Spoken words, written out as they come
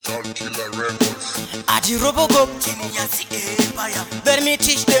Dankiller Records. Ati Robocop, let me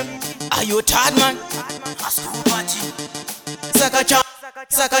teach them. Are you tired, man?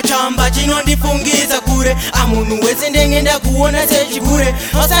 Saka Chamba Chinondifungisa Kure. Amunhu wese ndengenda kuona sechikure.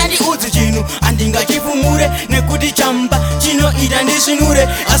 Osandi udzi chinu andingachifumure. Nekuti Chamba chinoita ndisvinure.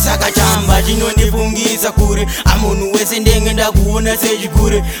 Saka Chamba Chinondifungisa Kure. Amunhu wese ndengenda kuona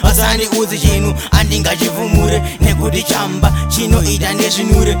sechikure. Osandi udzi chinu andingachifumure. Nekuti Chamba chinoita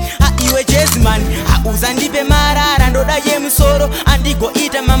ndisvinure. Iwe Jesman, uzandipe marara. Ndoda yemusoro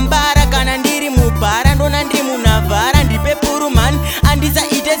andigoita mambara. Kana ndiri mubhara ndona ndiri munavhara. Ndipe purumani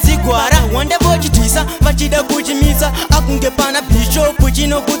andisaite zigwara. Wandavochitisa vachida kuchimisa. Akunge pana bhishopu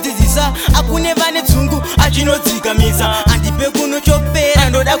chinokudzidzisa. Akune vane dzungu achinodzikamisa. Andipe kunochopera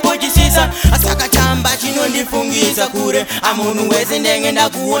ndoda kuchisisa. Saka Chamba Chinondifungisa Kure. Amunhu wese ndengenda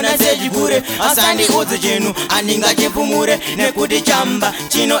kuona sechikure. Asandi udzi chinu andingachifumure. Nekuti Chamba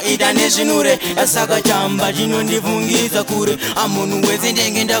chinoita ndisvinure. Saka Chamba Chinondifungisa Kure. Amunhu wese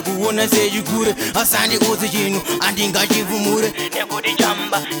ndengenda kuona sechikure. Asandi udzi chinu andingachifumure. Nekuti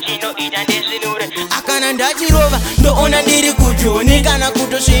Chamba chinoita ndisvinure. Akana ndachirova ndoona ndiri kujoni. Kana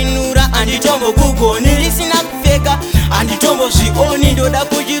kutosvinura anditombokugoni. Risina kupfeka anditombozvioni. Ndoda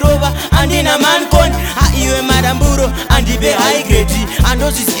kuchirova andina mankoni. Iwe madamburo andipe high grade.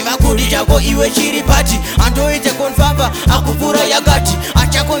 Andozviziva kuti chako iwe chiri pati. Andoite konfamba akupfura yakati.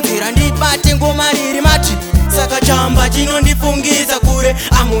 Achakonzera ndibate ngoma riri mati. Saka Chamba Chinondifungisa Kure.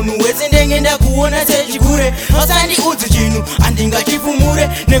 Amunhu wese ndengenda kuona sechikure. Osandi udzi chinu andingachifumure.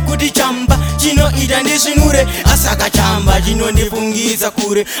 Nekuti Chamba chinoita ndisvinure. Saka Chamba Chinondifungisa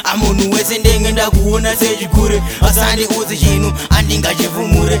Kure. Amunhu wese ndengenda kuona sechikure. Osandi udzi chinu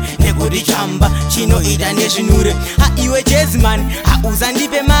andingachifumure. Nekuti Chamba chinoita ndisvinure. Iwe Jesman,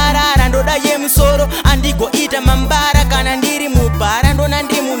 uzandipe marara. Ndoda yemusoro andigoita mambara. Kana ndiri mubhara ndona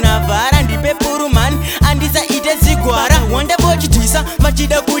ndiri munavhara. Ndipe purumani andisaite zigwara. Wandavochitisa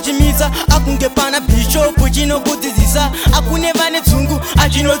vachida kuchimisa. Akunge pana bhishopu chinokudzidzisa. Akune vane dzungu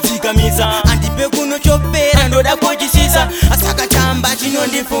achinodzikamisa. Andipe kunochopera ndoda kuchisisa. Saka Chamba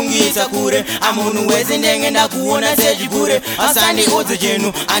Chinondifungisa Kure. Amunhu wese ndengenda kuona sechikure. Asandi udzi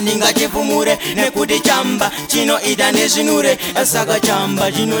chinu andingachifumure. Nekuti Chamba chinoita ndisvinure. Saka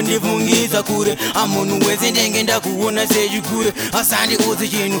Chamba Chinondifungisa Kure. Amunhu wese ndengenda kuona sechikure. Asandi udzi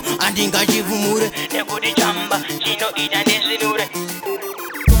chinu andingachifumure. Nekuti Chamba chinoita ndisvinure.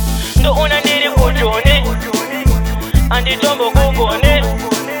 Ndoona ndiri kujoni anditombokugoni.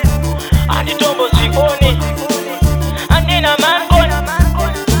 Anditombozvioni andina mankoni.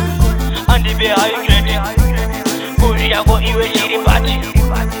 Andipe high grade. Kuri yako iwe chiri pati.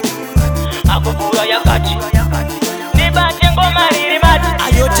 Akupfura yakati. Ndibate ngoma riri mati.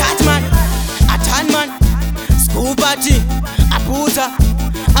 Ayo Tatman, Atanman, School Party, Aputa,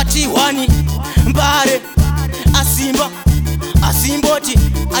 Atiwani, Mbare, Asimba, Asimboti,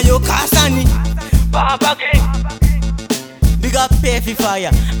 Ayo Kasani, Baba King, Big up Peppy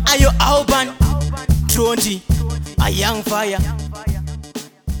Fire, Ayo Alban, Tronti, a young fire.